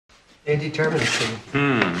Indetermancy.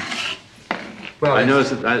 Well, I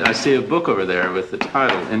noticed that I see a book over there with the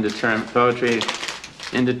title, Poetry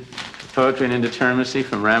and Indetermancy,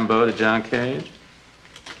 from Rimbaud to John Cage.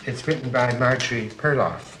 It's written by Marjorie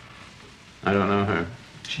Perloff. I don't know her.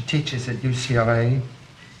 She teaches at UCLA.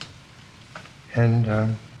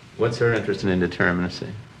 And what's her interest in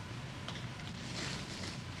indeterminacy?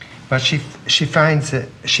 Well, she finds that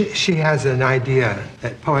she has an idea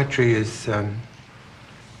that poetry is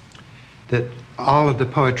that all of the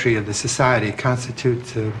poetry of the society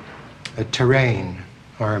constitutes a terrain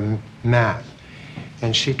or a map,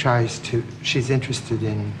 and she's interested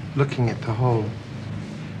in looking at the whole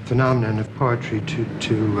phenomenon of poetry to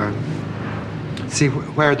see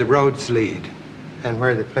where the roads lead and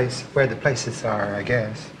where the places are, I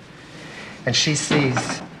guess. And she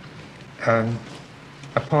sees a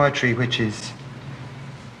poetry which is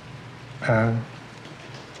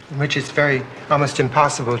very almost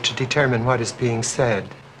impossible to determine what is being said,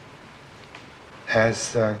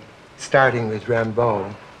 as starting with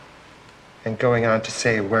Rimbaud and going on to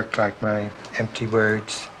say a work like My Empty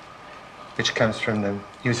Words, which comes from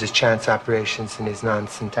uses chance operations and is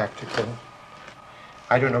non-syntactical.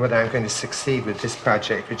 I don't know whether I'm going to succeed with this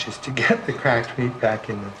project, which is to get the cracked wheat back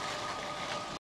in the